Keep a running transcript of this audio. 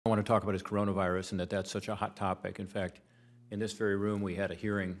I want to talk about is coronavirus, and that's such a hot topic. In fact, in this very room, we had a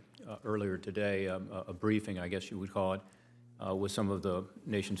hearing earlier today, a briefing, I guess you would call it, with some of the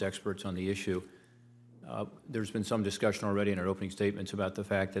nation's experts on the issue. There's been some discussion already in our opening statements about the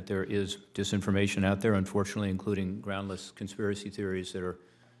fact that there is disinformation out there, unfortunately, including groundless conspiracy theories that are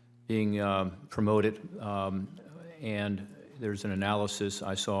being promoted. And there's an analysis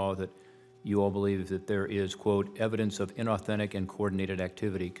I saw that you all believe that there is, quote, evidence of inauthentic and coordinated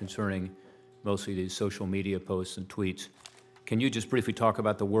activity concerning mostly these social media posts and tweets. Can you just briefly talk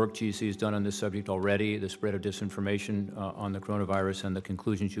about the work GEC has done on this subject already, the spread of disinformation on the coronavirus, and the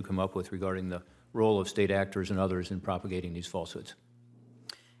conclusions you come up with regarding the role of state actors and others in propagating these falsehoods?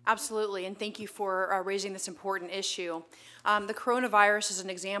 Absolutely, and thank you for raising this important issue. The coronavirus is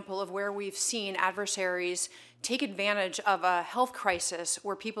an example of where we've seen adversaries take advantage of a health crisis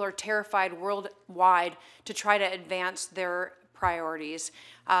where people are terrified worldwide to try to advance their priorities.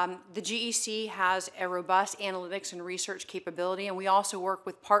 The GEC has a robust analytics and research capability, and we also work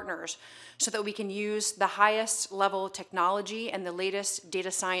with partners so that we can use the highest level of technology and the latest data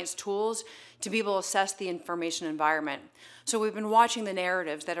science tools to be able to assess the information environment. So we've been watching the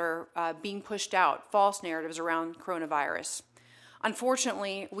narratives that are being pushed out, false narratives around coronavirus.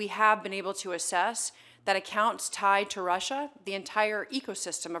 Unfortunately, we have been able to assess that accounts tied to Russia, the entire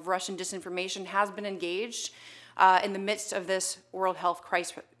ecosystem of Russian disinformation has been engaged in the midst of this world health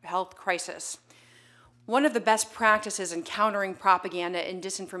crisis. One of the best practices in countering propaganda and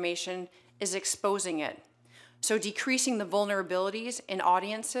disinformation is exposing it. So decreasing the vulnerabilities in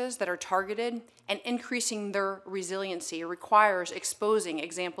audiences that are targeted and increasing their resiliency requires exposing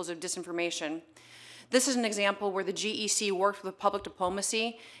examples of disinformation. This is an example where the GEC worked with public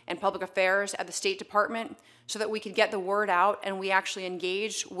diplomacy and public affairs at the State Department so that we could get the word out, and we actually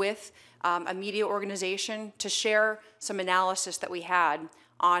engaged with a media organization to share some analysis that we had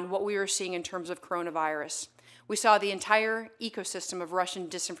on what we were seeing in terms of coronavirus. We saw the entire ecosystem of Russian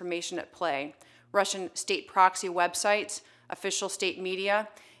disinformation at play: Russian state proxy websites, official state media,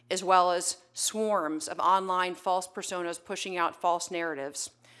 as well as swarms of online false personas pushing out false narratives.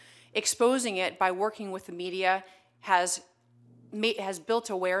 Exposing it by working with the media has built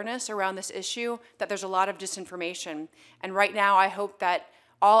awareness around this issue that there's a lot of disinformation. And right now, I hope that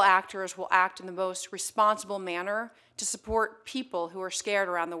all actors will act in the most responsible manner to support people who are scared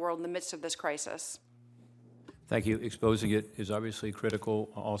around the world in the midst of this crisis. Thank you. Exposing it is obviously critical,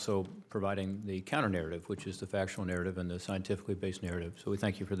 also providing the counter-narrative, which is the factual narrative and the scientifically based narrative. So we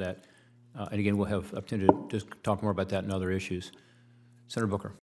thank you for that. And again, we'll have opportunity to just talk more about that and other issues. Senator Booker.